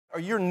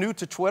You're new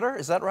to Twitter,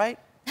 is that right?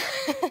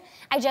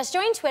 I just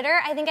joined Twitter.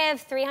 I think I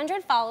have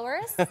 300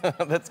 followers.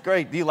 That's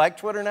great. Do you like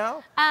Twitter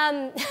now?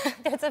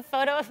 There's a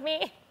photo of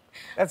me.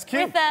 That's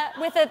cute.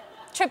 With a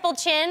triple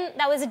chin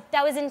that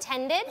was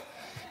intended.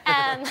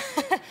 I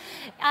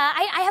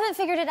haven't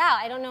figured it out.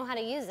 I don't know how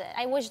to use it.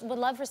 Would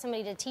love for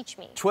somebody to teach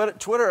me.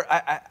 Twitter,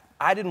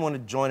 I didn't want to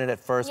join it at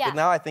first, but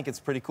now I think it's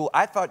pretty cool.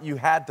 I thought you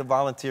had to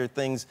volunteer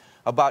things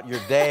about your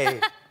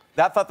day.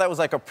 I thought that was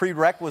like a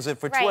prerequisite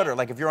for Twitter.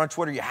 Like if you're on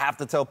Twitter, you have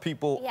to tell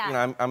people, you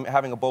know, I'm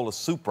having a bowl of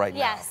soup right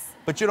now.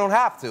 But you don't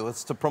have to.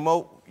 It's to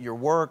promote your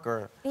work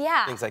or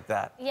things like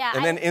that.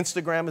 And then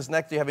Instagram is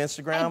next. Do you have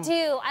Instagram? I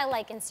do. I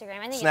like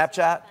Instagram. I think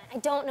Snapchat? I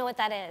don't know what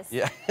that is.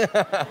 Yeah.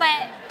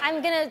 But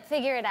I'm going to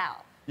figure it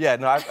out. Yeah,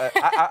 no,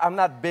 I'm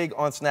not big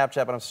on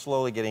Snapchat, but I'm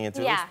slowly getting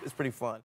into it. It's pretty fun.